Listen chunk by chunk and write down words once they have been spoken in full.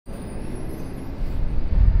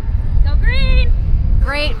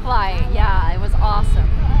great flight. Yeah, it was awesome.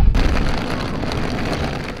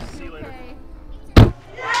 See you later.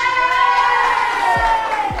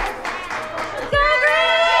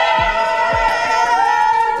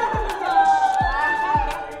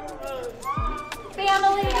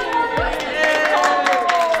 Family!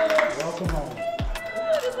 Welcome home.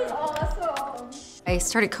 This is awesome. I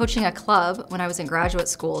started coaching a club when I was in graduate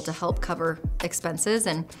school to help cover expenses,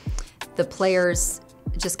 and the players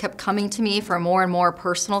just kept coming to me for more and more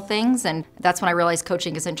personal things, and that's when I realized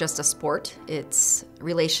coaching isn't just a sport. It's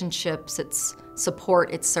relationships, it's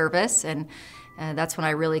support, it's service, and that's when I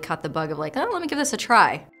really caught the bug of like, oh, let me give this a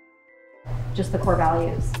try. Just the core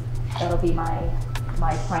values. That'll be my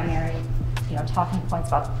primary, talking points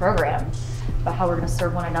about the program, about how we're going to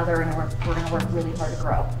serve one another, and we're going to work really hard to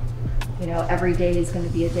grow. Every day is going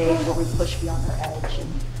to be a day where we push beyond our edge,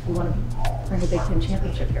 and we want to bring a Big Ten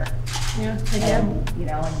championship here. Yeah, again.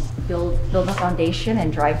 And build a foundation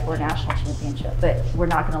and drive for a national championship. But we're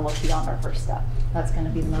not going to look beyond our first step. That's going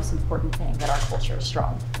to be the most important thing, that our culture is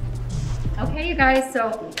strong. Okay, you guys,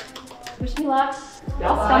 so wish me luck.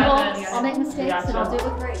 I'll stumble, I'll make mistakes, and I'll do it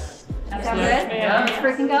with grace. Sound good? Yeah. Let's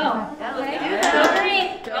freaking go. Okay. Go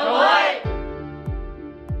green. Go white.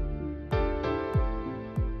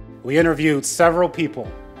 We interviewed several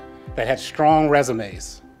people that had strong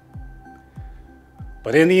resumes.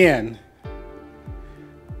 But in the end,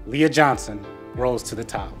 Leah Johnson rose to the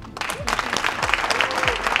top.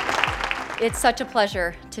 It's such a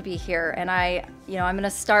pleasure to be here, and I'm going to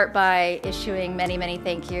start by issuing many, many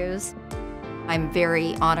thank yous. I'm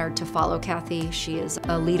very honored to follow Kathy. She is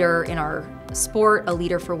a leader in our sport, a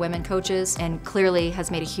leader for women coaches, and clearly has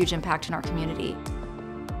made a huge impact in our community.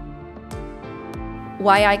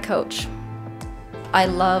 Why I coach? I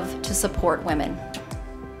love to support women.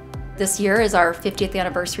 This year is our 50th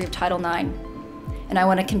anniversary of Title IX, and I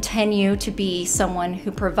want to continue to be someone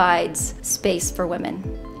who provides space for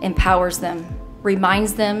women, empowers them,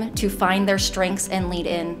 reminds them to find their strengths and lead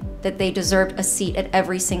in, that they deserve a seat at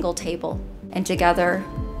every single table. And together,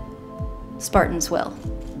 Spartans will.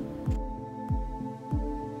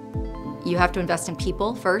 You have to invest in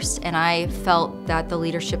people first, and I felt that the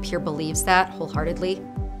leadership here believes that wholeheartedly.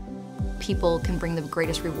 People can bring the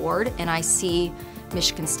greatest reward, and I see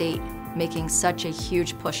Michigan State making such a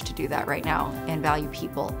huge push to do that right now and value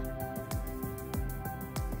people.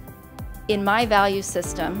 In my value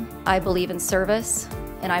system, I believe in service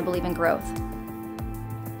and I believe in growth.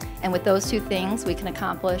 And with those two things, we can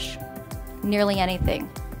accomplish nearly anything.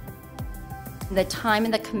 The time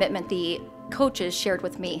and the commitment the coaches shared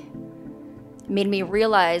with me made me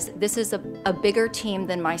realize this is a bigger team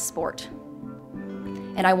than my sport.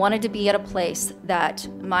 And I wanted to be at a place that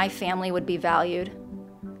my family would be valued,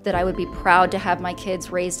 that I would be proud to have my kids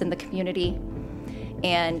raised in the community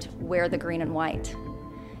and wear the green and white.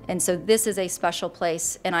 And so this is a special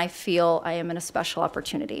place, and I feel I am in a special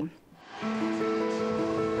opportunity.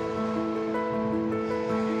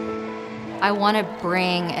 I want to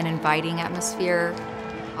bring an inviting atmosphere.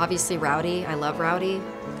 Obviously rowdy, I love rowdy,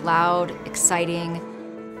 loud, exciting,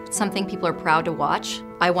 something people are proud to watch.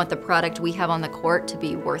 I want the product we have on the court to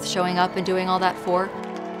be worth showing up and doing all that for.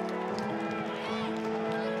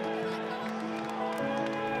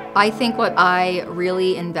 I think what I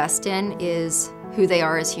really invest in is who they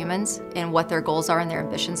are as humans and what their goals are and their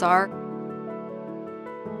ambitions are.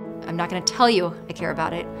 I'm not going to tell you I care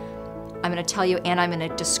about it. I'm going to tell you, and I'm going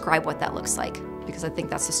to describe what that looks like, because I think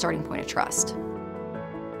that's the starting point of trust.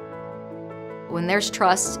 When there's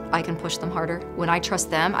trust, I can push them harder. When I trust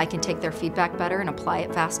them, I can take their feedback better and apply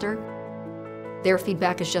it faster. Their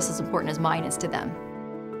feedback is just as important as mine is to them.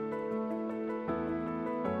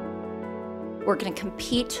 We're going to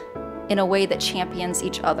compete in a way that champions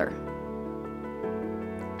each other.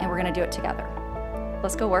 And we're going to do it together.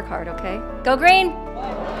 Let's go work hard, okay? Go green!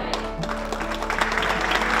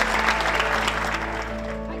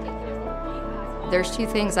 There's two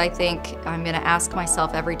things I think I'm going to ask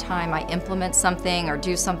myself every time I implement something or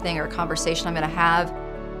do something or a conversation I'm going to have.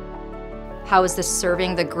 How is this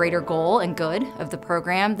serving the greater goal and good of the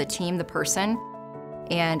program, the team, the person?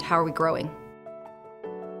 And how are we growing?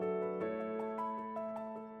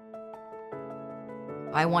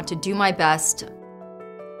 I want to do my best.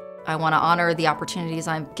 I want to honor the opportunities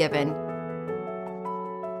I'm given.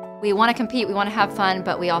 We want to compete, we want to have fun,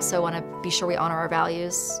 but we also want to be sure we honor our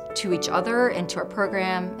values to each other and to our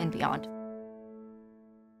program and beyond.